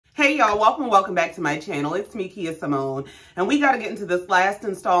Hey y'all, welcome back to my channel. It's me, Kia Simone, and we got to get into this last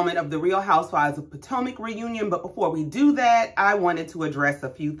installment of the Real Housewives of Potomac reunion. But before we do that, I wanted to address a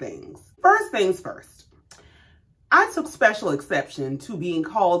few things. First things first, I took special exception to being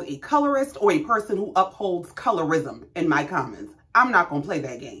called a colorist or a person who upholds colorism in my comments. I'm not going to play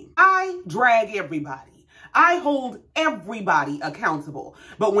that game. I drag everybody. I hold everybody accountable.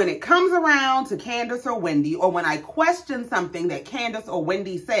 But when it comes around to Candace or Wendy, or when I question something that Candace or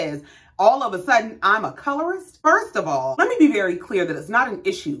Wendy says, all of a sudden I'm a colorist. First of all, let me be very clear that it's not an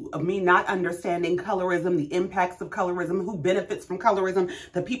issue of me not understanding colorism, the impacts of colorism, who benefits from colorism,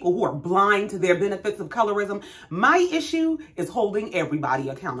 the people who are blind to their benefits of colorism. My issue is holding everybody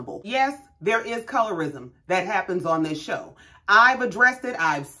accountable. Yes, there is colorism that happens on this show. I've addressed it,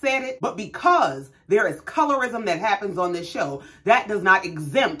 I've said it, but because there is colorism that happens on this show, that does not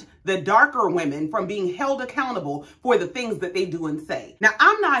exempt the darker women from being held accountable for the things that they do and say. Now,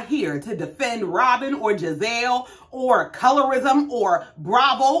 I'm not here to defend Robin or Giselle or colorism or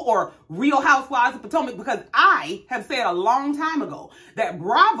Bravo or Real Housewives of Potomac, because I have said a long time ago that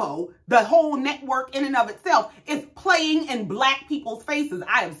Bravo, the whole network in and of itself, is playing in black people's faces.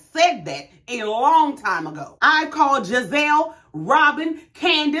 I have said that a long time ago. I called Giselle, Robin,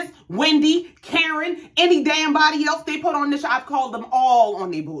 Candace, Wendy, Karen, any damn body else they put on this show. I've called them all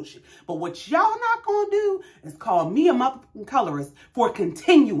on their bullshit. But what y'all not gonna do is call me a motherfucking colorist for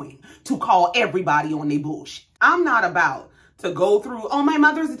continuing to call everybody on their bullshit. I'm not about to go through, oh, my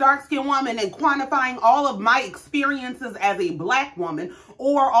mother's a dark-skinned woman, and quantifying all of my experiences as a black woman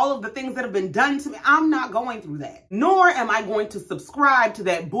or all of the things that have been done to me. I'm not going through that. Nor am I going to subscribe to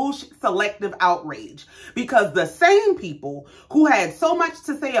that bullshit selective outrage, because the same people who had so much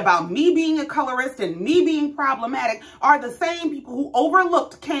to say about me being a colorist and me being problematic are the same people who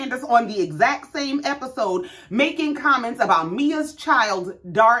overlooked Candace on the exact same episode making comments about Mia's child's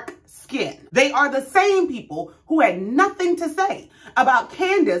dark skin. They are the same people who had nothing to say about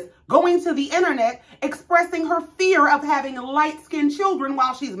Candace going to the internet expressing her fear of having light-skinned children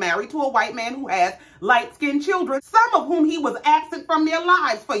while she's married to a white man who has light-skinned children, some of whom he was absent from their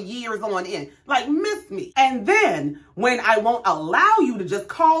lives for years on end. Like, miss me. And then when I won't allow you to just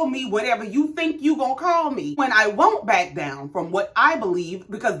call me whatever you think you gonna call me, when I won't back down from what I believe,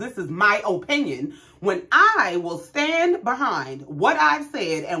 because this is my opinion, when I will stand behind what I've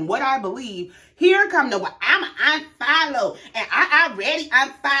said and what I believe, here come the, well, I'm unfollow, and I already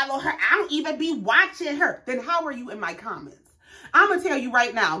unfollow her. I don't even be watching her. Then how are you in my comments? I'm going to tell you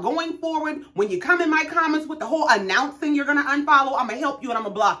right now, going forward, when you come in my comments with the whole announcing you're going to unfollow, I'm going to help you and I'm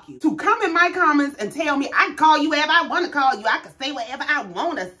going to block you. To come in my comments and tell me I can call you whatever I want to call you, I can say whatever I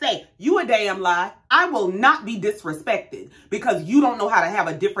want to say, you a damn lie. I will not be disrespected because you don't know how to have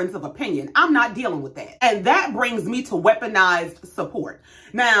a difference of opinion. I'm not dealing with that. And that brings me to weaponized support.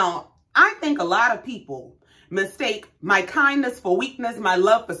 Now, I think a lot of people mistake my kindness for weakness, my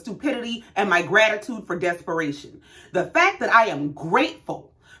love for stupidity, and my gratitude for desperation. The fact that I am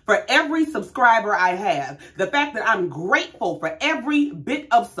grateful for every subscriber I have, the fact that I'm grateful for every bit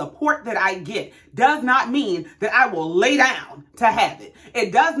of support that I get, does not mean that I will lay down to have it.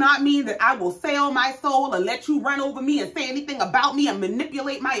 It does not mean that I will sell my soul and let you run over me and say anything about me and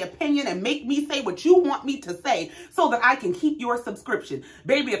manipulate my opinion and make me say what you want me to say so that I can keep your subscription.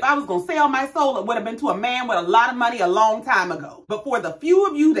 Baby, if I was going to sell my soul, it would have been to a man with a lot of money a long time ago. But for the few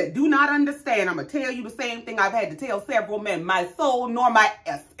of you that do not understand, I'm going to tell you the same thing I've had to tell several men. My soul nor my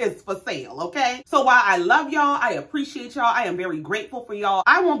S is for sale, okay? So while I love y'all, I appreciate y'all, I am very grateful for y'all,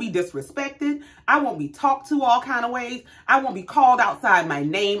 I won't be disrespected. I won't be talked to all kind of ways. I won't be called outside my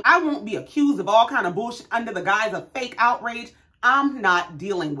name. I won't be accused of all kind of bullshit under the guise of fake outrage. I'm not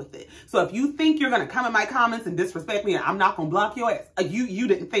dealing with it. So if you think you're going to come in my comments and disrespect me, I'm not going to block your ass. You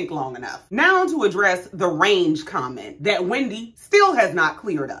didn't think long enough. Now to address the range comment that Wendy still has not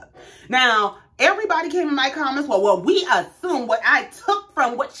cleared up. Now, everybody came in my comments, well, we assume what I took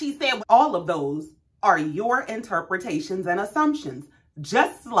from what she said. All of those are your interpretations and assumptions,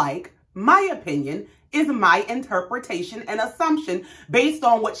 just like my opinion is my interpretation and assumption based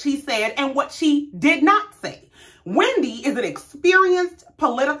on what she said and what she did not say. Wendy is an experienced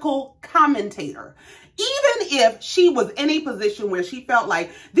political commentator. Even if she was in a position where she felt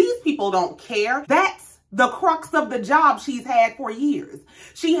like these people don't care, that's the crux of the job she's had for years.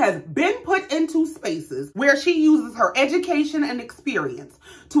 She has been put into spaces where she uses her education and experience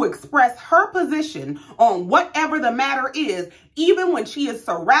to express her position on whatever the matter is, even when she is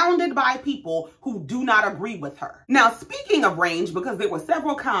surrounded by people who do not agree with her. Now, speaking of range, because there were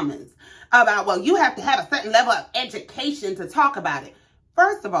several comments about, well, you have to have a certain level of education to talk about it.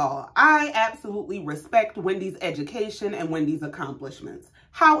 First of all, I absolutely respect Wendy's education and Wendy's accomplishments.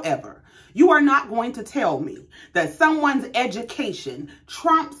 However, you are not going to tell me that someone's education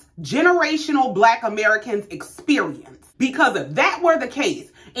trumps generational Black Americans' experience. Because if that were the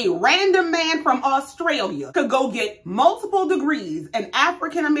case, a random man from Australia could go get multiple degrees in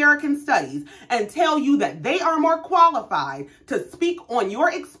African American studies and tell you that they are more qualified to speak on your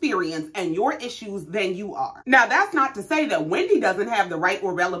experience and your issues than you are. Now, that's not to say that Wendy doesn't have the right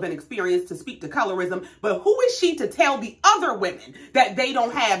or relevant experience to speak to colorism, but who is she to tell the other women that they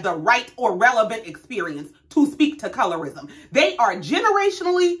don't have the right or relevant experience to speak to colorism? They are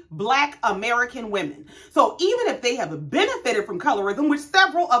generationally Black American women. So even if they have benefited from colorism, which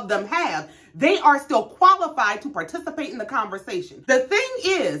several of them have, they are still qualified to participate in the conversation. The thing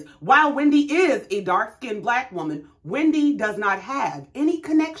is, while Wendy is a dark-skinned Black woman, Wendy does not have any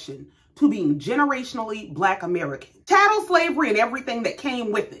connection to being generationally Black American. Chattel slavery and everything that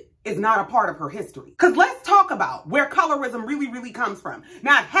came with it is not a part of her history. Because let's talk about where colorism really comes from.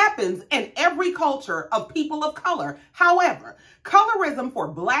 Now, it happens in every culture of people of color. However, colorism for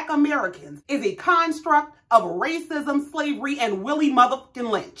Black Americans is a construct of racism, slavery, and Willie motherfucking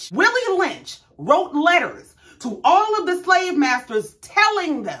Lynch. Willie Lynch wrote letters to all of the slave masters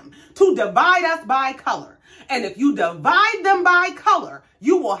telling them to divide us by color. And if you divide them by color,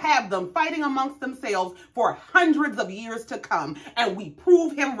 you will have them fighting amongst themselves for hundreds of years to come. And we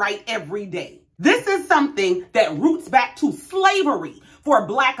prove him right every day. This is something that roots back to slavery for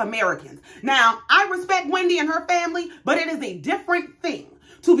Black Americans. Now, I respect Wendy and her family, but it is a different thing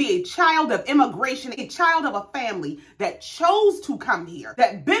to be a child of immigration, a child of a family that chose to come here,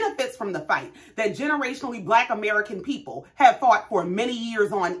 that benefits from the fight that generationally Black American people have fought for many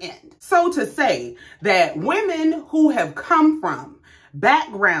years on end. So to say that women who have come from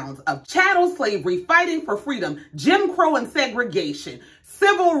backgrounds of chattel slavery, fighting for freedom, Jim Crow and segregation,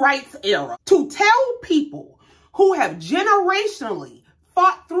 civil rights era, to tell people who have generationally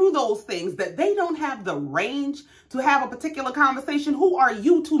fought through those things that they don't have the range to have a particular conversation, who are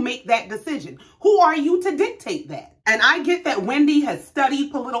you to make that decision? Who are you to dictate that? And I get that Wendy has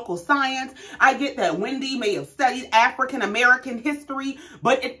studied political science. I get that Wendy may have studied African American history,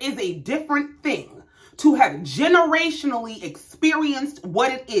 but it is a different thing to have generationally experienced what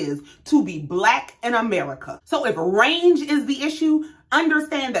it is to be Black in America. So if range is the issue,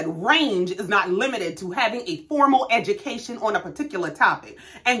 understand that range is not limited to having a formal education on a particular topic.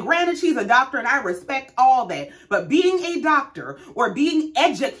 And granted, she's a doctor and I respect all that, but being a doctor or being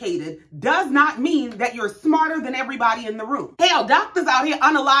educated does not mean that you're smarter than everybody in the room. Hell, doctors out here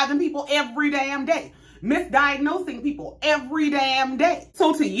unaliving people every damn day, misdiagnosing people every damn day.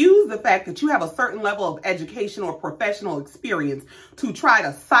 So to use the fact that you have a certain level of education or professional experience to try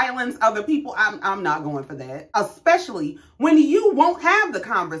to silence other people, I'm not going for that. Especially when you won't have the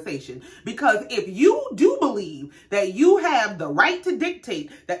conversation. Because if you do believe that you have the right to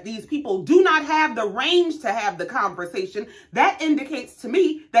dictate that these people do not have the range to have the conversation, that indicates to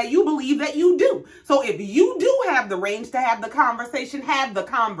me that you believe that you do. So if you do have the range to have the conversation, have the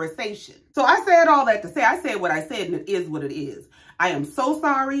conversation. So I said all that to say, I said what I said, and it is what it is. I am so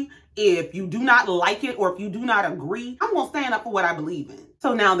sorry if you do not like it or if you do not agree. I'm going to stand up for what I believe in.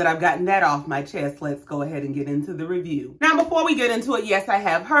 So now that I've gotten that off my chest, let's go ahead and get into the review. Now, before we get into it, yes, I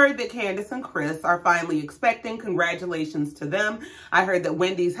have heard that Candace and Chris are finally expecting. Congratulations to them. I heard that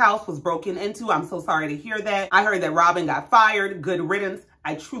Wendy's house was broken into. I'm so sorry to hear that. I heard that Robin got fired. Good riddance.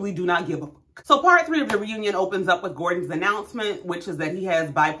 I truly do not give a fuck. So part 3 of the reunion opens up with Gordon's announcement, which is that he has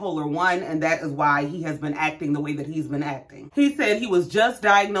bipolar 1, and that is why he has been acting the way that he's been acting. He said he was just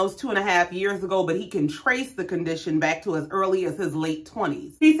diagnosed 2.5 years ago, but he can trace the condition back to as early as his late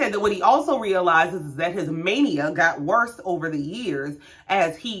 20s. He said that what he also realizes is that his mania got worse over the years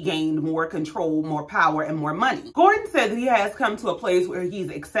as he gained more control, more power, and more money. Gordon said that he has come to a place where he's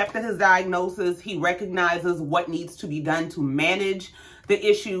accepted his diagnosis. He recognizes what needs to be done to manage the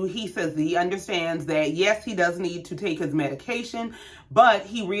issue. He says that he understands that, yes, he does need to take his medication, but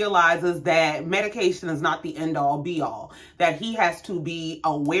he realizes that medication is not the end-all be-all, that he has to be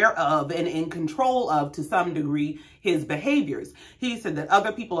aware of and in control of, to some degree, his behaviors. He said that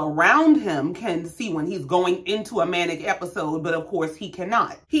other people around him can see when he's going into a manic episode, but of course he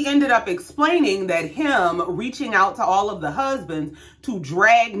cannot. He ended up explaining that him reaching out to all of the husbands to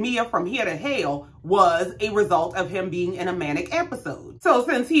drag Mia from here to hell was a result of him being in a manic episode. So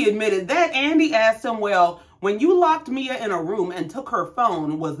since he admitted that, Andy asked him, well, when you locked Mia in a room and took her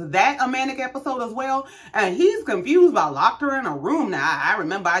phone, was that a manic episode as well? And he's confused about locked her in a room. Now, I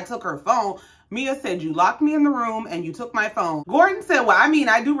remember I took her phone. Mia said, you locked me in the room and you took my phone. Gordon said, well, I mean,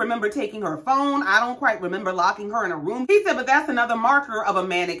 I do remember taking her phone. I don't quite remember locking her in a room. He said, but that's another marker of a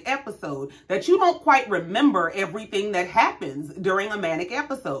manic episode, that you don't quite remember everything that happens during a manic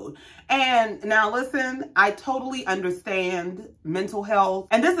episode. And now listen, I totally understand mental health.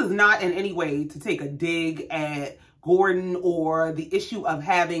 And this is not in any way to take a dig at Gordon or the issue of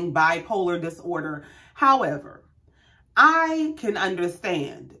having bipolar disorder. However, I can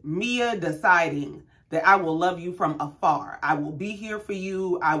understand Mia deciding that I will love you from afar. I will be here for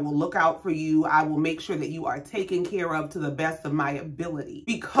you. I will look out for you. I will make sure that you are taken care of to the best of my ability,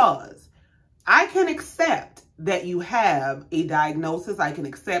 because I can accept that you have a diagnosis. I can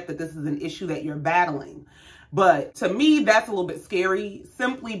accept that this is an issue that you're battling. But to me, that's a little bit scary,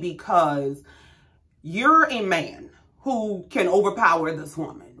 simply because you're a man who can overpower this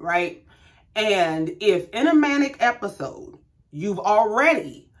woman, right? And if in a manic episode, you've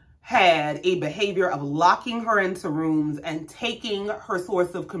already had a behavior of locking her into rooms and taking her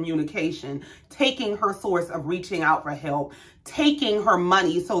source of communication, taking her source of reaching out for help, taking her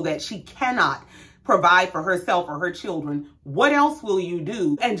money so that she cannot provide for herself or her children, what else will you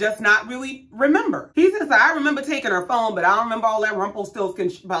do and just not really remember? He says, I remember taking her phone, but I don't remember all that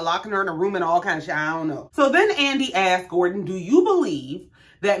Rumpelstiltskin by locking her in a room and all kind of shit. I don't know. So then Andy asked Gordon, do you believe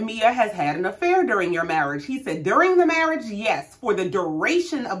that Mia has had an affair during your marriage? He said, during the marriage, yes. For the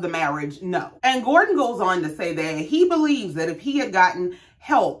duration of the marriage, no. And Gordon goes on to say that he believes that if he had gotten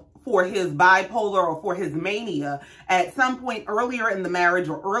help for his bipolar or for his mania at some point earlier in the marriage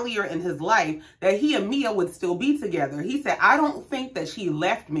or earlier in his life, that he and Mia would still be together. He said, I don't think that she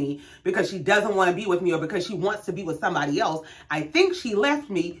left me because she doesn't want to be with me or because she wants to be with somebody else. I think she left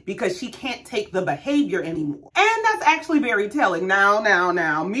me because she can't take the behavior anymore. And that's actually very telling.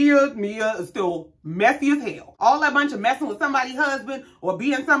 Now, Mia is still messy as hell. All that bunch of messing with somebody's husband or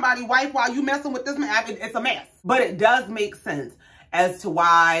being somebody's wife while you messing with this man, it's a mess. But it does make sense as to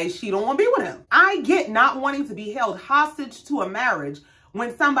why she don't want to be with him. I get not wanting to be held hostage to a marriage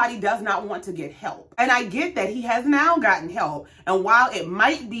when somebody does not want to get help. And I get that he has now gotten help. And while it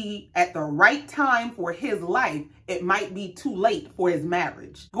might be at the right time for his life, it might be too late for his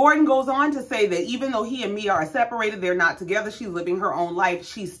marriage. Gordon goes on to say that even though he and Mia are separated, they're not together, she's living her own life,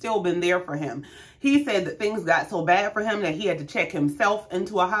 she's still been there for him. He said that things got so bad for him that he had to check himself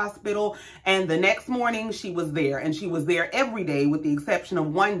into a hospital. And the next morning she was there, and she was there every day with the exception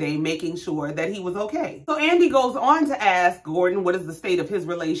of one day, making sure that he was okay. So Andy goes on to ask Gordon what is the state of his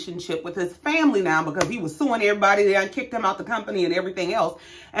relationship with his family now, because he was suing everybody there and kicked him out the company and everything else.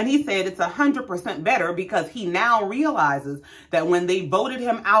 And he said it's 100% better because he now realizes that when they voted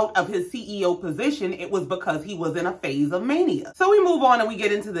him out of his CEO position, it was because he was in a phase of mania. So we move on and we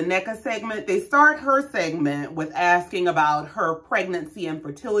get into the NECA segment. They start her segment with asking about her pregnancy and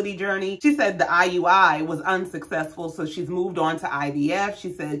fertility journey. She said the IUI was unsuccessful, so she's moved on to IVF.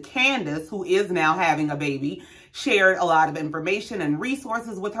 She said Candace, who is now having a baby, shared a lot of information and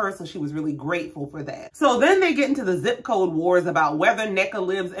resources with her, so she was really grateful for that. So then they get into the zip code wars about whether NECA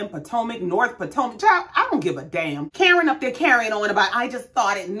lives in Potomac, North Potomac. Child, I don't give a damn. Karen up there carrying on about, I just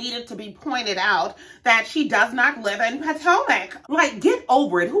thought it needed to be pointed out that she does not live in Potomac. Like, get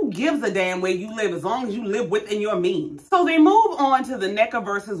over it. Who gives a damn where you live as long as you live within your means? So they move on to the NECA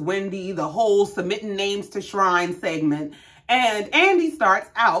versus Wendy, the whole submitting names to shrine segment. And Andy starts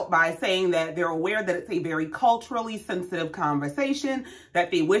out by saying that they're aware that it's a very culturally sensitive conversation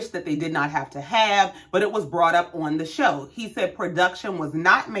that they wish that they did not have to have, but it was brought up on the show. He said production was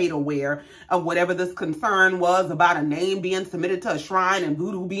not made aware of whatever this concern was about a name being submitted to a shrine and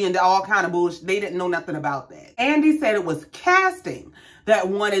voodoo being all kind of bullshit. They didn't know nothing about that. Andy said it was casting that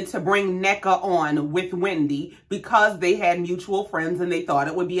wanted to bring NECA on with Wendy because they had mutual friends and they thought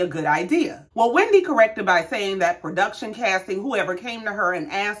it would be a good idea. Well, Wendy corrected by saying that production casting, whoever came to her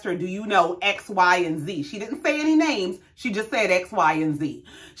and asked her, do you know X, Y, and Z? She didn't say any names. She just said X, Y, and Z.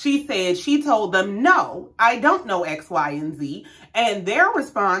 She said she told them, no, I don't know X, Y, and Z. And their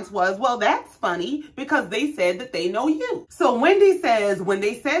response was, well, that's funny because they said that they know you. So Wendy says when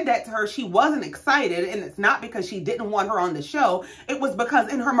they said that to her, she wasn't excited. And it's not because she didn't want her on the show. It was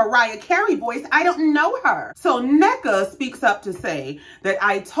because in her Mariah Carey voice, I don't know her. So NECA speaks up to say that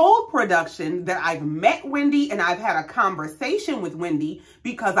I told production that I've met Wendy and I've had a conversation with Wendy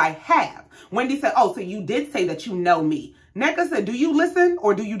because I have. Wendy said, oh, so you did say that you know me. NECA said, do you listen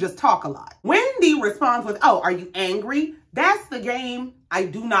or do you just talk a lot? Wendy responds with, oh, are you angry? That's the game I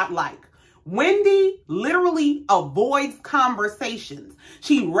do not like. Wendy literally avoids conversations.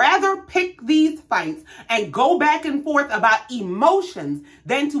 She'd rather pick these fights and go back and forth about emotions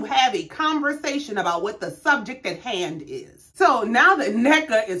than to have a conversation about what the subject at hand is. So now that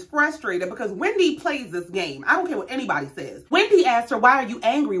Nneka is frustrated because Wendy plays this game. I don't care what anybody says. Wendy asked her, why are you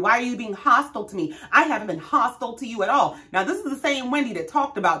angry? Why are you being hostile to me? I haven't been hostile to you at all. Now, this is the same Wendy that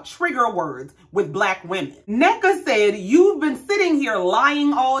talked about trigger words with Black women. Nneka said, you've been sitting here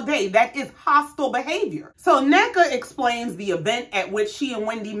lying all day. That is hostile behavior. So Nneka explains the event at which she and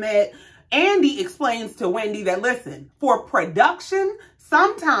Wendy met. Andy explains to Wendy that, listen, for production,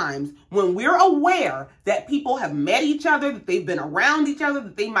 sometimes when we're aware that people have met each other, that they've been around each other,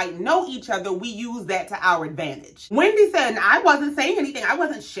 that they might know each other, we use that to our advantage. Wendy said, I wasn't saying anything. I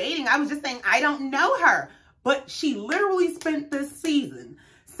wasn't shading. I was just saying, I don't know her. But she literally spent this season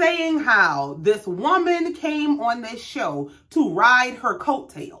saying how this woman came on this show to ride her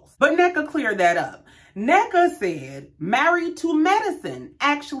coattails. But Nneka cleared that up. Nneka said Married to Medicine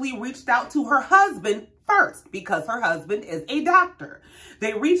actually reached out to her husband first because her husband is a doctor.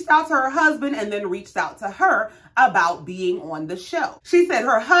 They reached out to her husband and then reached out to her about being on the show. She said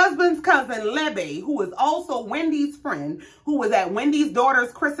her husband's cousin Lebe, who is also Wendy's friend, who was at Wendy's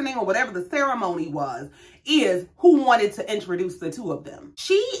daughter's christening or whatever the ceremony was, is who wanted to introduce the two of them.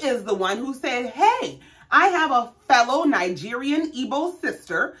 She is the one who said, hey, I have a fellow Nigerian Igbo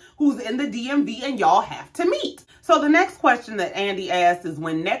sister who's in the DMV and y'all have to meet. So the next question that Andy asked is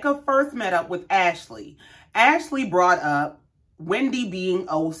when Nneka first met up with Ashley, Ashley brought up Wendy being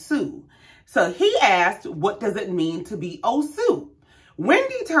Osu. So he asked, what does it mean to be Osu?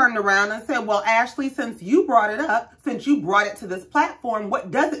 Wendy turned around and said, well, Ashley, since you brought it up, since you brought it to this platform,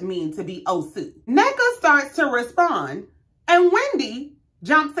 what does it mean to be Osu? Nneka starts to respond and Wendy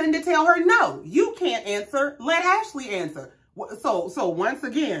jumps in to tell her, no, you can't answer. Let Ashley answer. So once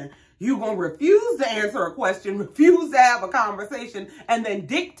again, you're going to refuse to answer a question, refuse to have a conversation, and then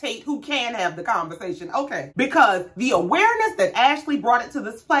dictate who can have the conversation. Okay. Because the awareness that Ashley brought it to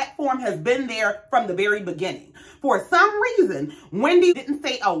this platform has been there from the very beginning. For some reason, Wendy didn't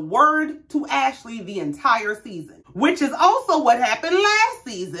say a word to Ashley the entire season, which is also what happened last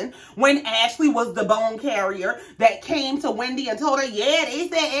season when Ashley was the bone carrier that came to Wendy and told her, yeah, they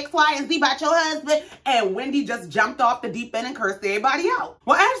said X, Y, and Z about your husband. And Wendy just jumped off the deep end and cursed everybody out.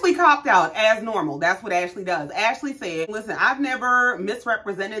 Well, Ashley copped out as normal. That's what Ashley does. Ashley said, listen, I've never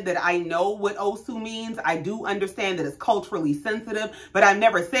misrepresented that I know what Osu means. I do understand that it's culturally sensitive, but I've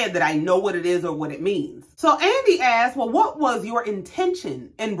never said that I know what it is or what it means. So Andy asked, well, what was your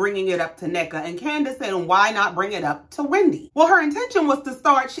intention in bringing it up to Nneka? And Candace said, why not bring it up to Wendy? Well, her intention was to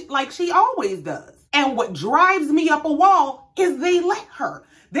start like she always does. And what drives me up a wall is they let her.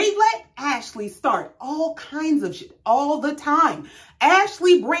 They let Ashley start all kinds of shit all the time.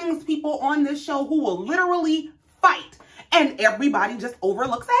 Ashley brings people on this show who will literally fight. And everybody just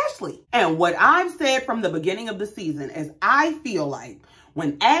overlooks Ashley. And what I've said from the beginning of the season is I feel like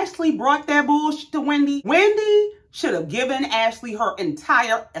when Ashley brought that bullshit to Wendy, Wendy should have given Ashley her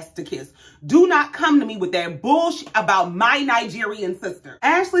entire esticus. Do not come to me with that bullshit about my Nigerian sister.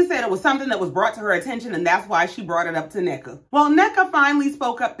 Ashley said it was something that was brought to her attention and that's why she brought it up to Nneka. Well, Nneka finally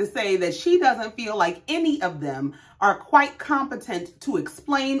spoke up to say that she doesn't feel like any of them are quite competent to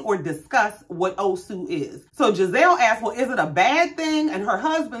explain or discuss what Osu is. So Giselle asked, well, is it a bad thing? And her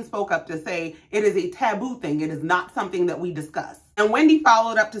husband spoke up to say it is a taboo thing. It is not something that we discuss. And Wendy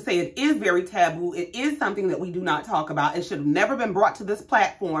followed up to say it is very taboo. It is something that we do not talk about. It should have never been brought to this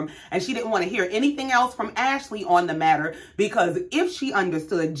platform. And she didn't want to hear anything else from Ashley on the matter because if she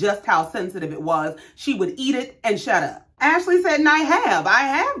understood just how sensitive it was, she would eat it and shut up. Ashley said, and I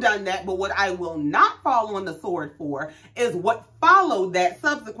have done that, but what I will not fall on the sword for is what followed that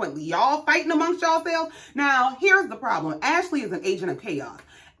subsequently. Y'all fighting amongst yourselves? Now, here's the problem. Ashley is an agent of chaos.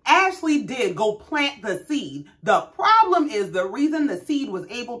 Ashley did go plant the seed. The problem is the reason the seed was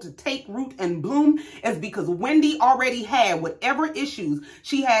able to take root and bloom is because Wendy already had whatever issues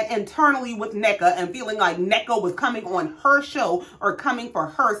she had internally with Nneka and feeling like Nneka was coming on her show or coming for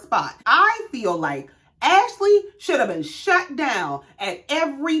her spot. I feel like Ashley should have been shut down at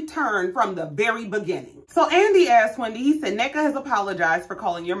every turn from the very beginning. So Andy asked Wendy, he said, Nneka has apologized for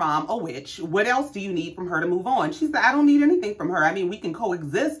calling your mom a witch. What else do you need from her to move on? She said, I don't need anything from her. I mean, we can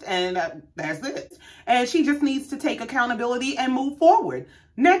coexist and that's it. And she just needs to take accountability and move forward.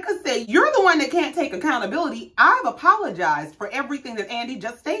 Nneka said, you're the one that can't take accountability. I've apologized for everything that Andy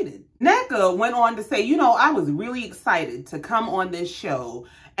just stated. Nneka went on to say, you know, I was really excited to come on this show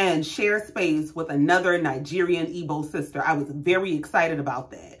and share space with another Nigerian Igbo sister. I was very excited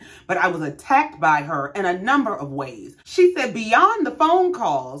about that. But I was attacked by her in a number of ways. She said beyond the phone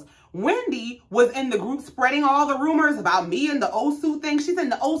calls, Wendy was in the group spreading all the rumors about me and the Osu thing. She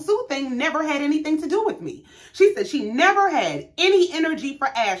said the Osu thing never had anything to do with me. She said she never had any energy for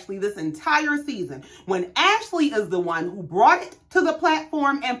Ashley this entire season, when Ashley is the one who brought it to the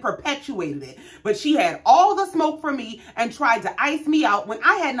platform and perpetuated it. But she had all the smoke for me and tried to ice me out when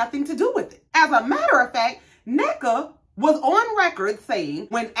I had nothing to do with it. As a matter of fact, Nneka was on record saying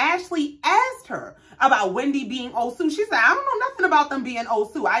when Ashley asked her about Wendy being Osu, she said, I don't know nothing about them being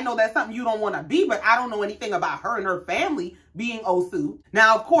Osu. I know that's something you don't want to be, but I don't know anything about her and her family being Osu.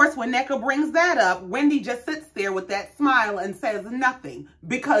 Now, of course, when Nneka brings that up, Wendy just sits there with that smile and says nothing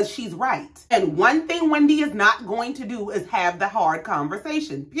because she's right. And one thing Wendy is not going to do is have the hard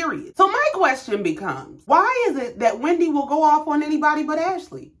conversation, period. So my question becomes, why is it that Wendy will go off on anybody but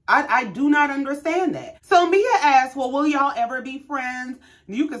Ashley? I do not understand that. So Mia asks, well, will y'all ever be friends?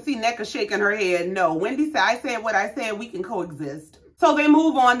 You can see Nneka shaking her head. No. Wendy said, I said what I said. We can coexist. So they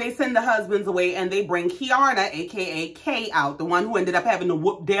move on. They send the husbands away and they bring Kiana, aka Kay, out, the one who ended up having to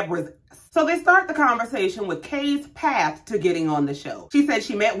whoop Deborah's. So they start the conversation with Kay's path to getting on the show. She said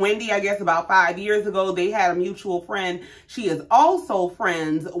she met Wendy, I guess, about 5 years ago. They had a mutual friend. She is also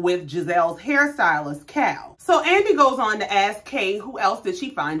friends with Giselle's hairstylist, Cal. So Andy goes on to ask Kay who else did she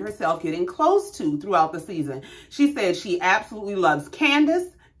find herself getting close to throughout the season. She said she absolutely loves Candace,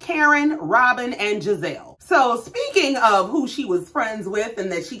 Karen, Robin, and Giselle. So speaking of who she was friends with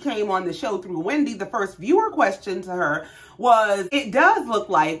and that she came on the show through Wendy, the first viewer question to her was, it does look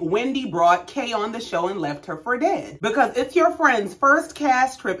like Wendy brought Kay on the show and left her for dead, because it's your friend's first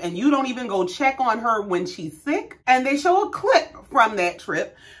cast trip and you don't even go check on her when she's sick. And they show a clip from that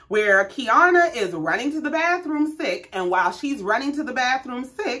trip where Kiana is running to the bathroom sick, and while she's running to the bathroom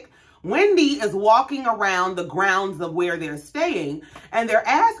sick, Wendy is walking around the grounds of where they're staying, and they're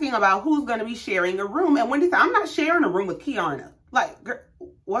asking about who's going to be sharing a room. And Wendy said, I'm not sharing a room with Kiana. Like, girl,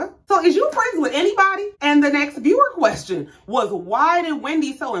 what? So is you friends with anybody? And the next viewer question was, why did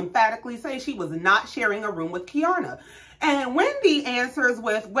Wendy so emphatically say she was not sharing a room with Kiana? And Wendy answers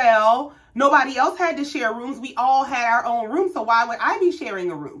with, well, nobody else had to share rooms. We all had our own room, so why would I be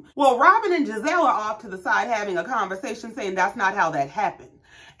sharing a room? Well, Robin and Giselle are off to the side having a conversation saying that's not how that happened.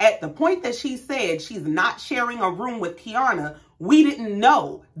 At the point that she said she's not sharing a room with Kiana, we didn't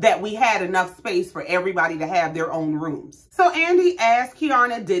know that we had enough space for everybody to have their own rooms. So Andy asked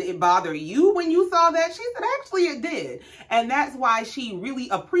Kiana, did it bother you when you saw that? She said, actually it did. And that's why she really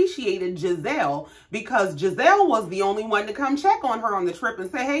appreciated Giselle, because Giselle was the only one to come check on her on the trip and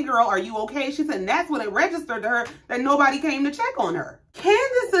say, hey girl, are you okay? She said, and that's when it registered to her that nobody came to check on her.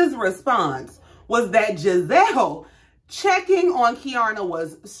 Candace's response was that Giselle checking on Kiana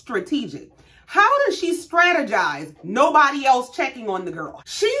was strategic. How does she strategize nobody else checking on the girl?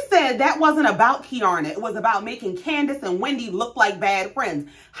 She said that wasn't about Kiana. It was about making Candace and Wendy look like bad friends.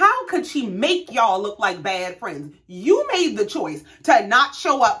 How could she make y'all look like bad friends? You made the choice to not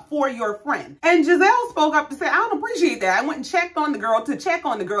show up for your friend. And Giselle spoke up to say, I don't appreciate that. I went and checked on the girl to check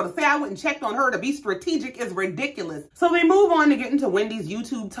on the girl. To say I went and checked on her to be strategic is ridiculous. So they move on to get into Wendy's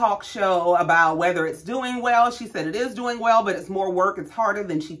YouTube talk show about whether it's doing well. She said it is doing well, but it's more work. It's harder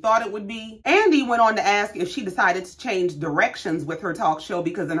than she thought it would be. Andy went on to ask if she decided to change directions with her talk show,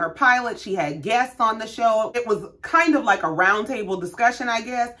 because in her pilot, she had guests on the show. It was kind of like a roundtable discussion, I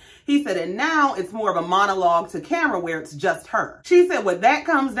guess. He said, and now it's more of a monologue to camera where it's just her. She said what that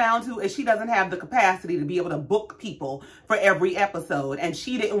comes down to is she doesn't have the capacity to be able to book people for every episode, and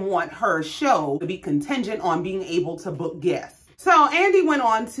she didn't want her show to be contingent on being able to book guests. So Andy went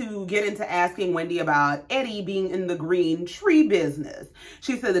on to get into asking Wendy about Eddie being in the green tree business.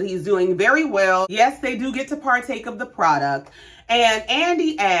 She said that he's doing very well. Yes, they do get to partake of the product. And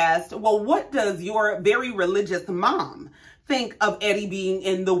Andy asked, well, what does your very religious mom think of Eddie being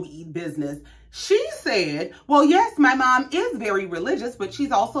in the weed business? She said, well, yes, my mom is very religious, but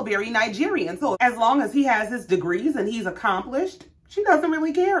she's also very Nigerian. So as long as he has his degrees and he's accomplished, she doesn't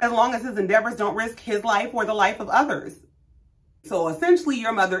really care, as long as his endeavors don't risk his life or the life of others. So essentially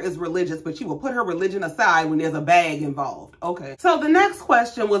your mother is religious, but she will put her religion aside when there's a bag involved. Okay. So the next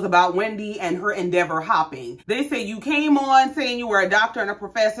question was about Wendy and her endeavor hopping. They say you came on saying you were a doctor and a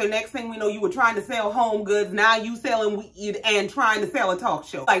professor. Next thing we know, you were trying to sell home goods. Now you selling weed and trying to sell a talk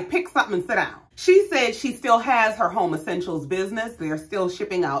show. Like, pick something and sit down. She said she still has her home essentials business. They're still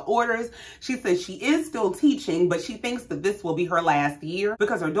shipping out orders. She says she is still teaching, but she thinks that this will be her last year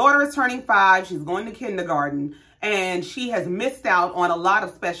because her daughter is turning 5. She's going to kindergarten. And she has missed out on a lot of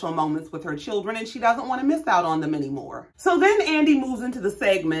special moments with her children, and she doesn't want to miss out on them anymore. So then Andy moves into the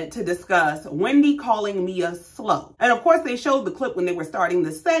segment to discuss Wendy calling Mia slow. And of course, they showed the clip when they were starting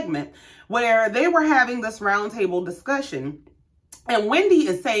this segment where they were having this roundtable discussion. And Wendy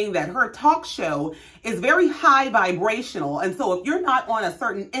is saying that her talk show is very high vibrational. And so if you're not on a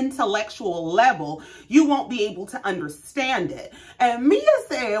certain intellectual level, you won't be able to understand it. And Mia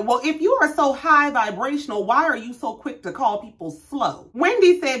said, well, if you are so high vibrational, why are you so quick to call people slow?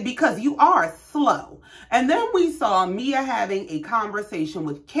 Wendy said, because you are slow. And then we saw Mia having a conversation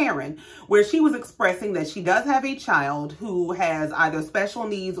with Karen where she was expressing that she does have a child who has either special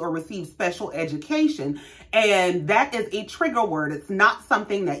needs or receives special education. And that is a trigger word. It's not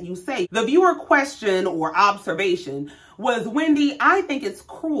something that you say. The viewer question or observation was, Wendy, I think it's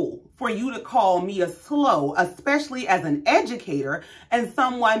cruel for you to call Mia slow, especially as an educator and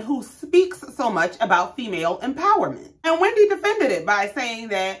someone who speaks so much about female empowerment. And Wendy defended it by saying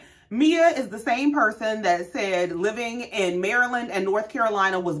that Mia is the same person that said living in Maryland and North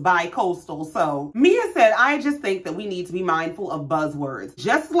Carolina was bi-coastal. So Mia said, I just think that we need to be mindful of buzzwords.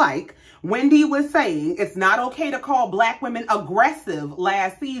 Just like Wendy was saying, it's not okay to call Black women aggressive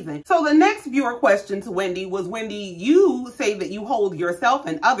last season. So the next viewer question to Wendy was, Wendy, you say that you hold yourself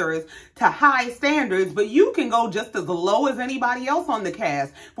and others to high standards, but you can go just as low as anybody else on the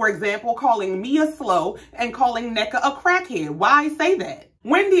cast. For example, calling Mia slow and calling Nneka a crackhead. Why say that?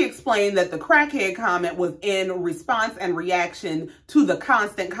 Wendy explained that the crackhead comment was in response and reaction to the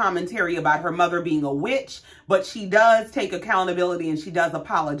constant commentary about her mother being a witch, but she does take accountability and she does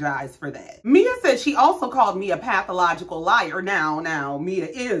apologize for that. Mia said she also called me a pathological liar. Now, Mia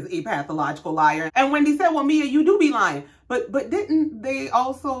is a pathological liar. And Wendy said, well, Mia, you do be lying. But didn't they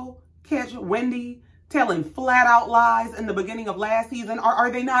also catch Wendy telling flat out lies in the beginning of last season?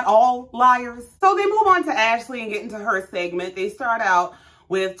 Are they not all liars? So they move on to Ashley and get into her segment. They start out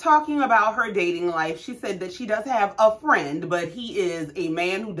with talking about her dating life. She said that she does have a friend, but he is a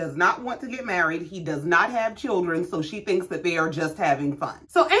man who does not want to get married. He does not have children, so she thinks that they are just having fun.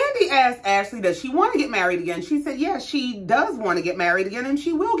 So Andy asked Ashley, does she want to get married again? She said, yes, she does want to get married again, and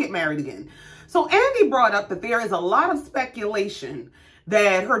she will get married again. So Andy brought up that there is a lot of speculation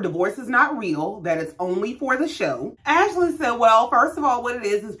that her divorce is not real, that it's only for the show. Ashley said, well, first of all, what it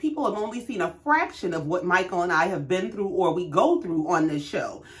is people have only seen a fraction of what Michael and I have been through or we go through on this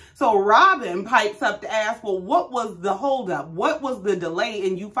show. So Robin pipes up to ask, well, what was the holdup? What was the delay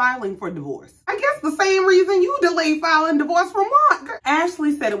in you filing for divorce? I guess the same reason you delayed filing divorce from what?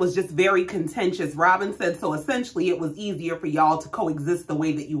 Ashley said it was just very contentious. Robin said, so essentially it was easier for y'all to coexist the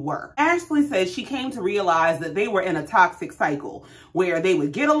way that you were. Ashley said she came to realize that they were in a toxic cycle where they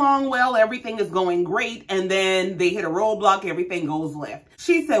would get along well, everything is going great, and then they hit a roadblock, everything goes left.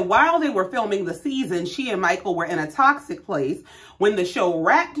 She said while they were filming the season, she and Michael were in a toxic place. When the show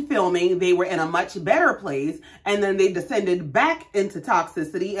wrapped filming, they were in a much better place, and then they descended back into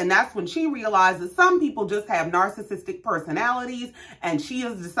toxicity, and that's when she realized that some people just have narcissistic personalities, and she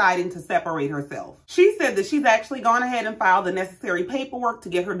is deciding to separate herself. She said that she's actually gone ahead and filed the necessary paperwork to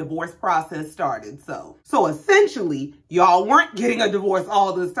get her divorce process started. So essentially, y'all weren't getting a divorce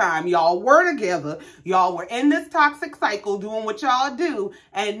all this time. Y'all were together. Y'all were in this toxic cycle doing what y'all do,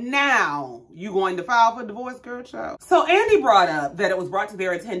 and now you going to file for divorce, girl child? So Andy brought up that it was brought to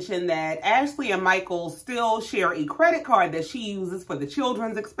their attention that Ashley and Michael still share a credit card that she uses for the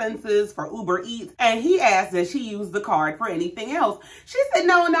children's expenses, for Uber Eats, and he asked that she use the card for anything else. She said,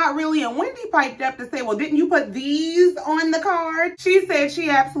 no, not really. And Wendy piped up to say, well, didn't you put these on the card? She said she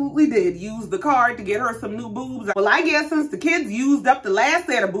absolutely did use the card to get her some new boobs. Well, I guess since the kids used up the last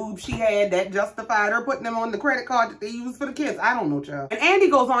set of boobs she had, that justified her putting them on the credit card that they use for the kids. I don't know, child. And Andy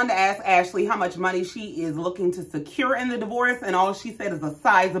goes on to ask Ashley how much money she is looking to secure in the divorce, and all she said is a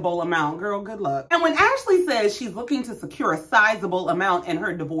sizable amount. Girl, good luck. And when Ashley says she's looking to secure a sizable amount in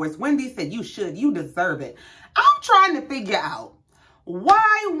her divorce, Wendy said, you should, you deserve it. I'm trying to figure out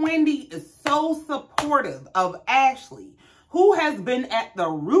why Wendy is so supportive of Ashley, who has been at the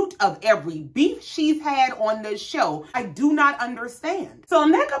root of every beef she's had on this show. I do not understand. So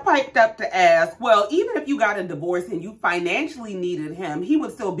Nneka piped up to ask, well, even if you got a divorce and you financially needed him, he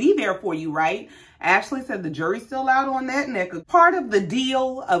would still be there for you, right? Ashley said the jury's still out on that, Nneka. Part of the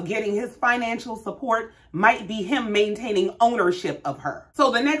deal of getting his financial support might be him maintaining ownership of her.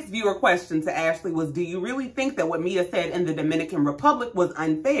 So the next viewer question to Ashley was, do you really think that what Mia said in the Dominican Republic was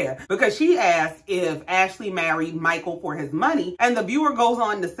unfair? Because she asked if Ashley married Michael for his money, and the viewer goes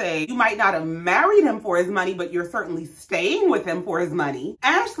on to say, you might not have married him for his money, but you're certainly staying with him for his money.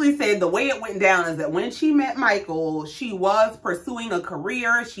 Ashley said the way it went down is that when she met Michael, she was pursuing a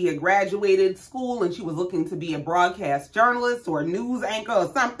career. She had graduated school school and she was looking to be a broadcast journalist or a news anchor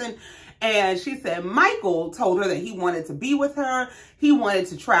or something. And she said Michael told her that he wanted to be with her. He wanted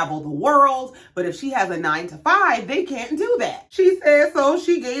to travel the world. But if she has a 9-to-5, they can't do that. She said so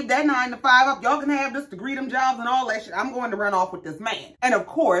she gave that 9-to-5 up. Y'all can have this degree, them jobs and all that shit. I'm going to run off with this man. And of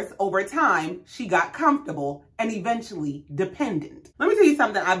course, over time, she got comfortable and eventually dependent. Let me tell you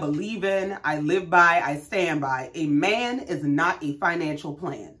something I believe in, I live by, I stand by. A man is not a financial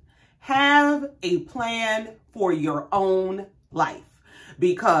plan. Have a plan for your own life.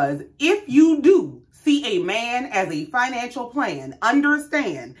 Because if you do see a man as a financial plan,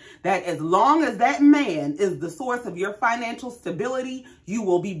 understand that as long as that man is the source of your financial stability, you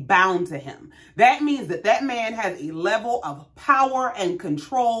will be bound to him. That means that that man has a level of power and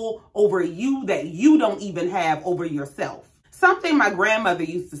control over you that you don't even have over yourself. Something my grandmother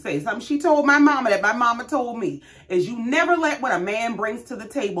used to say, something she told my mama that my mama told me, is you never let what a man brings to the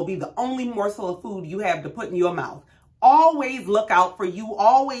table be the only morsel of food you have to put in your mouth. Always look out for you.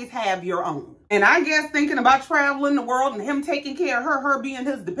 Always have your own. And I guess thinking about traveling the world and him taking care of her being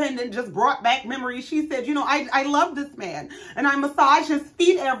his dependent just brought back memories. She said, you know, I love this man and I massage his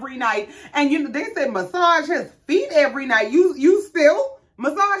feet every night. And you know, they said massage his feet every night. You still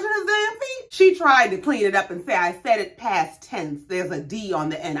massaging his damn feet? She tried to clean it up and say, I said it past tense. There's a D on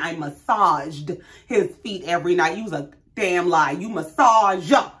the end. I massaged his feet every night. Use a damn lie. You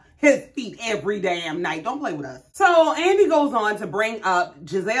massage his feet every damn night. Don't play with us. So Andy goes on to bring up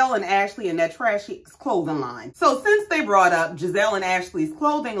Giselle and Ashley and that trashy clothing line. So since they brought up Giselle and Ashley's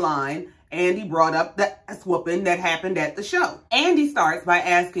clothing line, Andy brought up the ass whooping that happened at the show. Andy starts by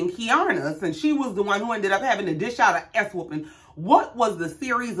asking Kiana, since she was the one who ended up having to dish out an ass whooping, what was the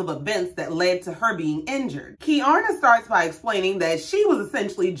series of events that led to her being injured? Kiana starts by explaining that she was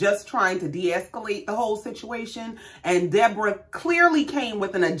essentially just trying to de-escalate the whole situation, and Deborah clearly came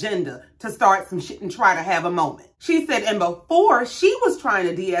with an agenda to start some shit and try to have a moment. She said, and before she was trying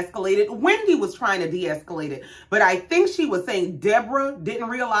to de-escalate it, Wendy was trying to de-escalate it. But I think she was saying Deborah didn't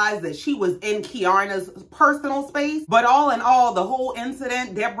realize that she was in Kiana's personal space. But all in all, the whole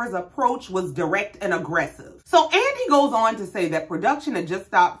incident, Deborah's approach was direct and aggressive. So Andy goes on to say that production had just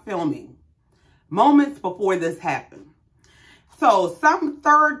stopped filming moments before this happened. So some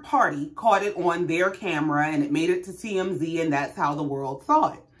third party caught it on their camera and it made it to TMZ, and that's how the world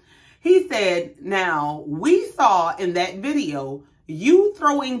saw it. He said, now, we saw in that video you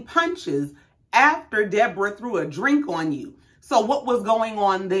throwing punches after Deborah threw a drink on you. So what was going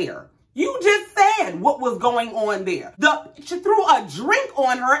on there? You just said what was going on there. She threw a drink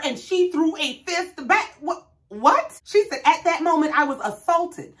on her and she threw a fist back. What? She said, at that moment, I was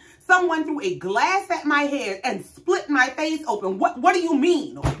assaulted. Someone threw a glass at my head and split my face open. What do you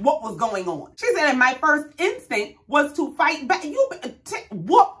mean? What was going on? She said, and my first instinct was to fight back. You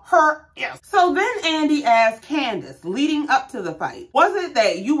whoop her ass. So then Andy asked Candace, leading up to the fight, was it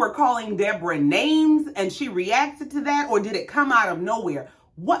that you were calling Deborah names and she reacted to that, or did it come out of nowhere?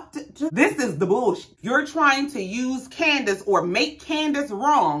 This is the bullshit. You're trying to use Candace or make Candace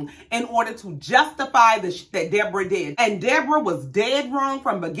wrong in order to justify the shit that Deborah did. And Deborah was dead wrong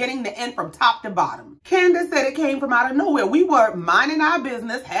from beginning to end, from top to bottom. Candace said it came from out of nowhere. We were minding our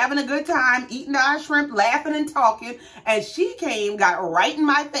business, having a good time, eating our shrimp, laughing and talking. And she came, got right in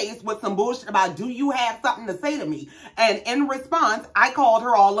my face with some bullshit about, do you have something to say to me? And in response, I called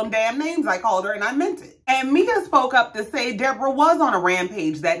her all them damn names. I called her and I meant it. And Mia spoke up to say Deborah was on a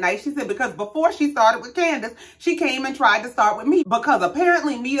rampage that night. She said because before she started with Candace, she came and tried to start with me. Because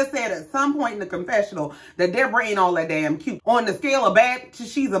apparently Mia said at some point in the confessional that Deborah ain't all that damn cute. On the scale of bad,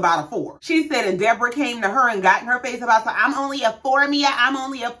 she's about a 4. She said, and Deborah came to her and got in her face about, so I'm only a 4, Mia. I'm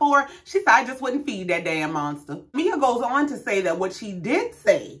only a 4. She said, I just wouldn't feed that damn monster. Mia goes on to say that what she did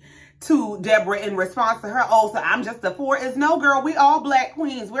say to Deborah in response to her, oh, so I'm just a 4, is no, girl, we all black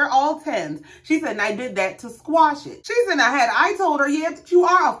queens. We're all 10s. She said, and I did that to squash it. She said, I told her, yeah, you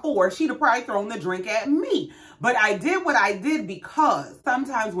are a 4, she'd have probably thrown the drink at me. But I did what I did because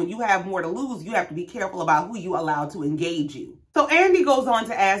sometimes when you have more to lose, you have to be careful about who you allow to engage you. So Andy goes on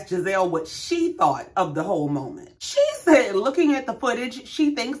to ask Giselle what she thought of the whole moment. She said, looking at the footage,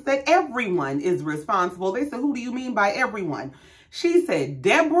 she thinks that everyone is responsible. They said, who do you mean by everyone? She said,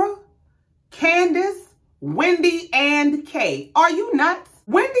 Deborah, Candace, Wendy, and Kay. Are you nuts?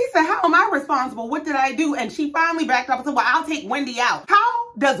 Wendy said, how am I responsible? What did I do? And she finally backed up and said, well, I'll take Wendy out.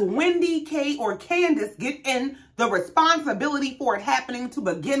 How does Wendy, Kay, or Candace get in the responsibility for it happening to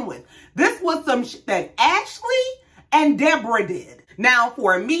begin with? This was some shit that Ashley and Deborah did. Now,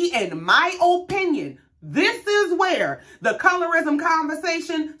 for me, in my opinion, This is where the colorism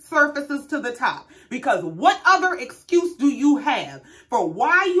conversation surfaces to the top. Because what other excuse do you have for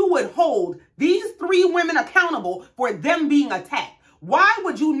why you would hold these 3 women accountable for them being attacked? Why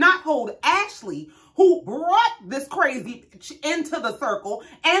would you not hold Ashley, who brought this crazy bitch into the circle,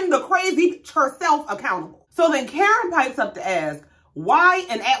 and the crazy bitch herself accountable? So then Karen pipes up to ask, why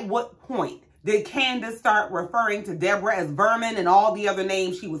and at what point did Candace start referring to Deborah as vermin and all the other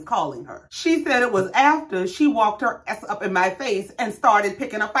names she was calling her? She said it was after she walked her ass up in my face and started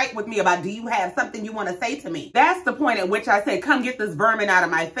picking a fight with me about, do you have something you want to say to me? That's the point at which I said, come get this vermin out of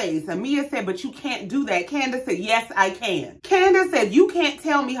my face. And Mia said, but you can't do that. Candace said, yes, I can. Candace said, you can't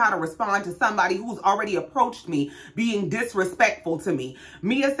tell me how to respond to somebody who's already approached me being disrespectful to me.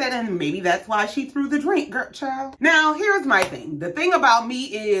 Mia said, and maybe that's why she threw the drink, girl, child. Now, here's my thing. The thing about me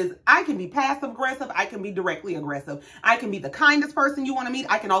is I can be passive-aggressive. I can be directly aggressive. I can be the kindest person you want to meet.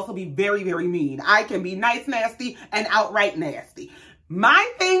 I can also be very, very mean. I can be nice, nasty, and outright nasty.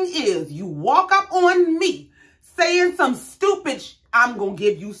 My thing is, you walk up on me saying some stupid I'm going to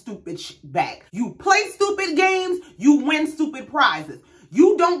give you stupid back. You play stupid games, you win stupid prizes.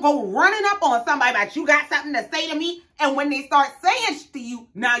 You don't go running up on somebody like you got something to say to me, and when they start saying shit to you,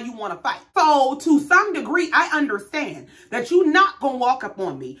 now you want to fight. So to some degree, I understand that you're not going to walk up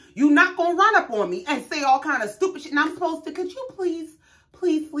on me. You're not going to run up on me and say all kind of stupid shit. And I'm supposed to, could you please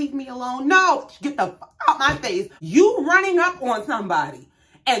leave me alone? No, get the fuck out my face. You running up on somebody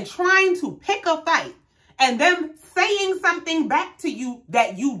and trying to pick a fight and them saying something back to you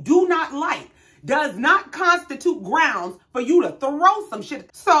that you do not like does not constitute grounds for you to throw some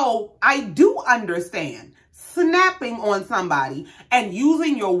shit. So I do understand snapping on somebody and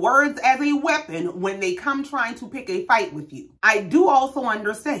using your words as a weapon when they come trying to pick a fight with you. I do also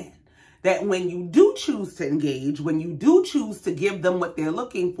understand that when you do choose to engage, when you do choose to give them what they're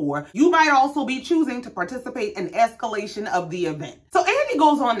looking for, you might also be choosing to participate in escalation of the event. So Andy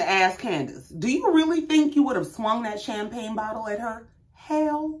goes on to ask Candace, do you really think you would have swung that champagne bottle at her?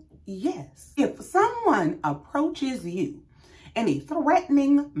 Hell yes. If someone approaches you in a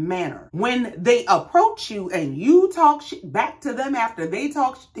threatening manner, when they approach you and you talk shit back to them after they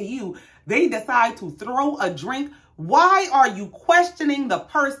talk shit to you, they decide to throw a drink, why are you questioning the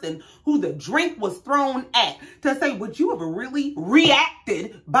person who the drink was thrown at to say, would you have really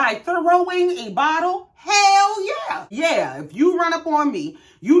reacted by throwing a bottle? Hell yeah. Yeah, if you run up on me,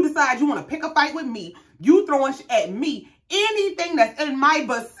 you decide you want to pick a fight with me, you throwing shit at me, anything that's in my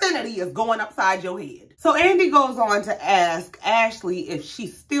vicinity is going upside your head. So Andy goes on to ask Ashley if she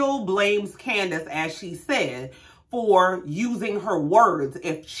still blames Candace, as she said, for using her words,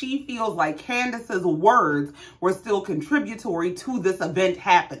 if she feels like Candace's words were still contributory to this event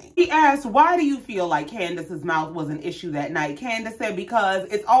happening. He asked, why do you feel like Candace's mouth was an issue that night? Candace said, because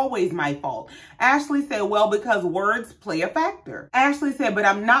it's always my fault. Ashley said, well, because words play a factor. Ashley said, but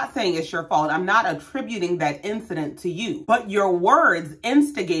I'm not saying it's your fault. I'm not attributing that incident to you, but your words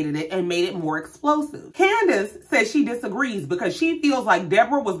instigated it and made it more explosive. Candace says she disagrees because she feels like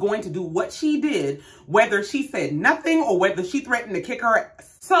Deborah was going to do what she did, whether she said nothing or whether she threatened to kick her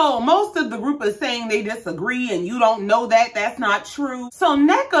ass. So most of the group is saying they disagree and you don't know that. That's not true. So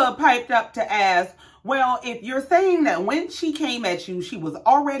Nneka piped up to ask, well, if you're saying that when she came at you, she was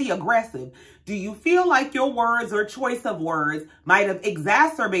already aggressive, do you feel like your words or choice of words might have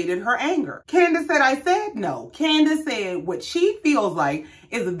exacerbated her anger? Candace said, I said no. Candace said what she feels like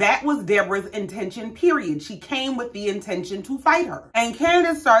is that was Deborah's intention, period. She came with the intention to fight her. And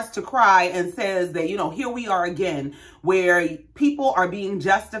Candace starts to cry and says that, you know, here we are again, where people are being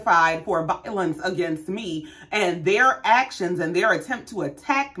justified for violence against me, and their actions and their attempt to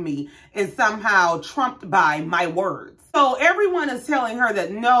attack me is somehow trumped by my words. So everyone is telling her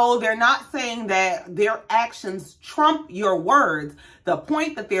that no, they're not saying that their actions trump your words. The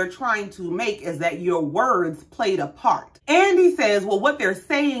point that they're trying to make is that your words played a part. Andy says, well, what they're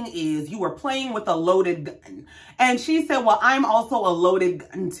saying is you were playing with a loaded gun. And she said, well, I'm also a loaded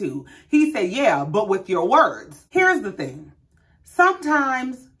gun too. He said, yeah, but with your words. Here's the thing.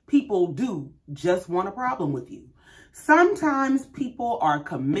 Sometimes people do just want a problem with you. Sometimes people are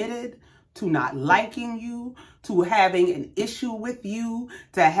committed to not liking you, to having an issue with you,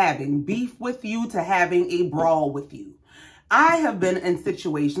 to having beef with you, to having a brawl with you. I have been in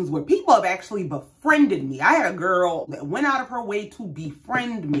situations where people have actually befriended me. I had a girl that went out of her way to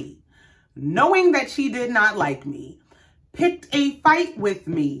befriend me, knowing that she did not like me, picked a fight with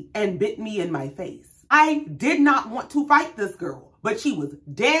me, and bit me in my face. I did not want to fight this girl, but she was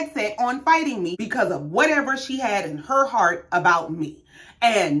dead set on fighting me because of whatever she had in her heart about me.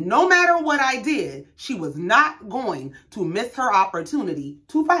 And no matter what I did, she was not going to miss her opportunity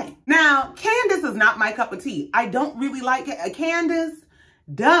to fight. Now, Candace is not my cup of tea. I don't really like it. Candace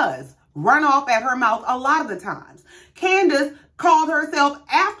does run off at her mouth a lot of the times. Candace called herself,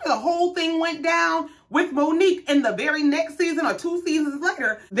 after the whole thing went down with Monique in the very next season or 2 seasons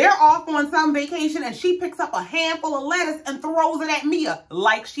later, they're off on some vacation and she picks up a handful of lettuce and throws it at Mia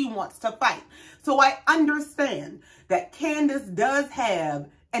like she wants to fight. So I understand that Candace does have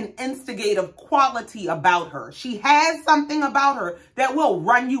an instigative quality about her. She has something about her that will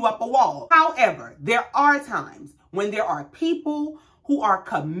run you up a wall. However, there are times when there are people who are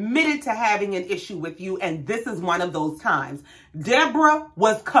committed to having an issue with you, and this is one of those times. Deborah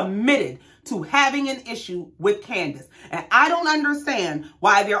was committed to having an issue with Candace, and I don't understand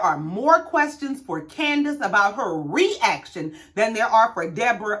why there are more questions for Candace about her reaction than there are for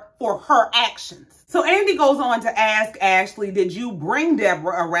Deborah for her actions. So Andy goes on to ask Ashley, did you bring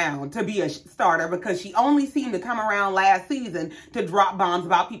Deborah around to be a starter? Because she only seemed to come around last season to drop bombs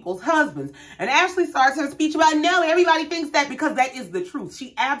about people's husbands. And Ashley starts her speech about, no, everybody thinks that, because that is the truth.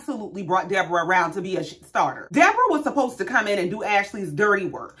 She absolutely brought Deborah around to be a starter. Deborah was supposed to come in and do Ashley's dirty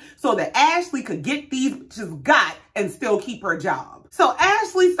work so that Ashley could get these bitches got and still keep her job. So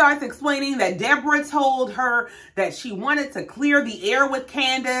Ashley starts explaining that Deborah told her that she wanted to clear the air with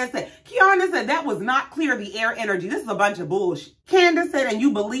Candace. And Kiana said that was not clear the air energy. This is a bunch of bullshit. Candace said, and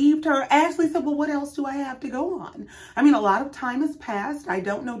you believed her? Ashley said, well, what else do I have to go on? I mean, a lot of time has passed. I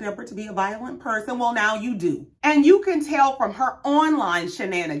don't know Deborah to be a violent person. Well, now you do. And you can tell from her online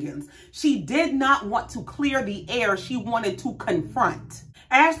shenanigans, she did not want to clear the air. She wanted to confront.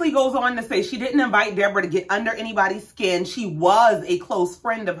 Ashley goes on to say she didn't invite Deborah to get under anybody's skin. She was a close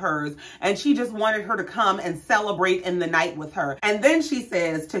friend of hers, and she just wanted her to come and celebrate in the night with her. And then she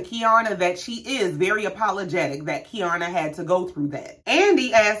says to Kiana that she is very apologetic that Kiana had to go through that.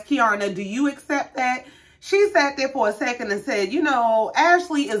 Andy asked Kiana, do you accept that? She sat there for a second and said, you know,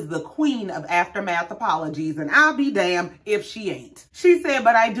 Ashley is the queen of aftermath apologies, and I'll be damned if she ain't. She said,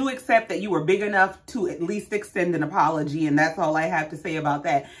 but I do accept that you were big enough to at least extend an apology, and that's all I have to say about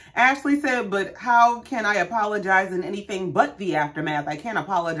that. Ashley said, but how can I apologize in anything but the aftermath? I can't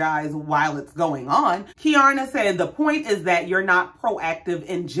apologize while it's going on. Kiana said, the point is that you're not proactive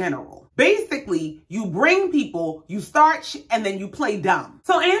in general. Basically, you bring people, you start and then you play dumb.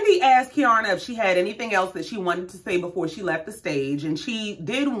 So Andy asked Kiana if she had anything else that she wanted to say before she left the stage. And she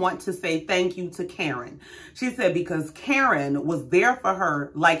did want to say thank you to Karen. She said because Karen was there for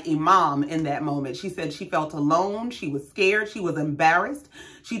her like a mom in that moment. She said she felt alone. She was scared. She was embarrassed.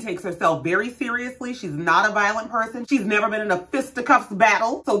 She takes herself very seriously. She's not a violent person. She's never been in a fisticuffs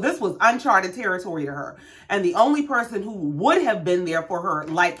battle. So this was uncharted territory to her. And the only person who would have been there for her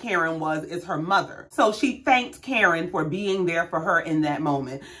like Karen was is her mother. So she thanked Karen for being there for her in that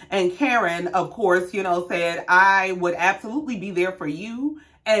moment. And Karen, of course, you know, said, I would absolutely be there for you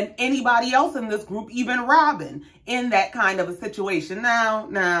and anybody else in this group, even Robin, in that kind of a situation. Now,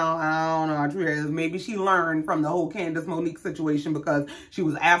 I don't know, maybe she learned from the whole Candace Monique situation because she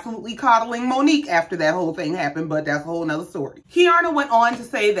was absolutely coddling Monique after that whole thing happened, but that's a whole nother story. Kiana went on to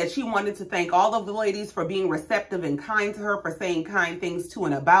say that she wanted to thank all of the ladies for being receptive and kind to her, for saying kind things to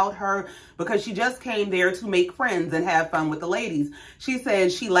and about her, because she just came there to make friends and have fun with the ladies. She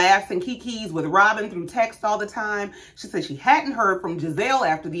said she laughs and kikis with Robin through text all the time. She said she hadn't heard from Giselle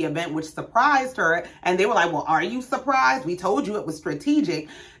after the event, which surprised her. And they were like, well, are you surprised? We told you it was strategic.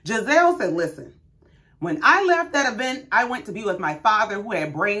 Giselle said, listen, when I left that event, I went to be with my father who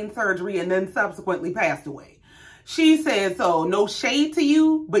had brain surgery and then subsequently passed away. She said, so no shade to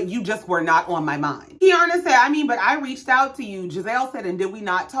you, but you just were not on my mind. Kiana said, I mean, but I reached out to you. Giselle said, and did we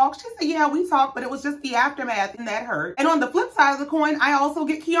not talk? She said, yeah, we talked, but it was just the aftermath and that hurt. And on the flip side of the coin, I also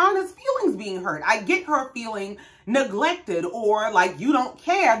get Kiana's feelings being hurt. I get her feeling neglected or like you don't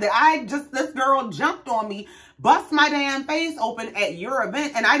care that this girl jumped on me, bust my damn face open at your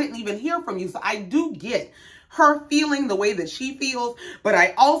event, and I didn't even hear from you. So I do get her feeling the way that she feels, but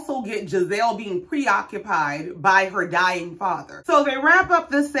I also get Giselle being preoccupied by her dying father. So they wrap up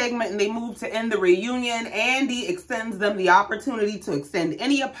this segment and they move to end the reunion. Andy extends them the opportunity to extend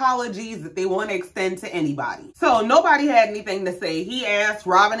any apologies that they want to extend to anybody. So nobody had anything to say. He asked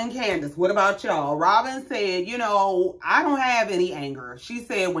Robin and Candace, what about y'all? Robin said, you know, I don't have any anger. She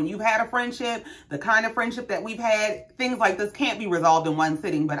said, when you've had a friendship, the kind of friendship that we've had, things like this can't be resolved in one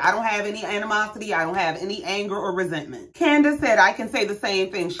sitting, but I don't have any animosity. I don't have any anger. anger or resentment. Candace said, I can say the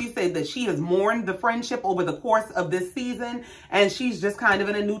same thing. She said that she has mourned the friendship over the course of this season, and she's just kind of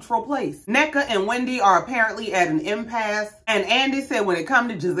in a neutral place. Nneka and Wendy are apparently at an impasse, and Andy said when it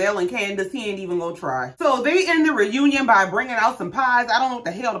comes to Giselle and Candace, he ain't even gonna try. So they end the reunion by bringing out some pies. I don't know what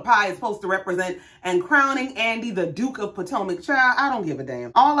the hell the pie is supposed to represent, and crowning Andy the Duke of Potomac. Child, I don't give a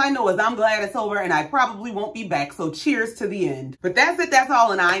damn. All I know is I'm glad it's over, and I probably won't be back, so cheers to the end. But that's it, that's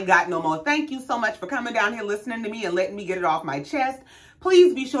all, and I ain't got no more. Thank you so much for coming down here listening to me and letting me get it off my chest.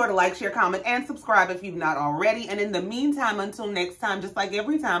 Please be sure to like, share, comment, and subscribe if you've not already. And in the meantime, until next time, just like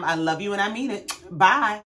every time, I love you and I mean it. Bye.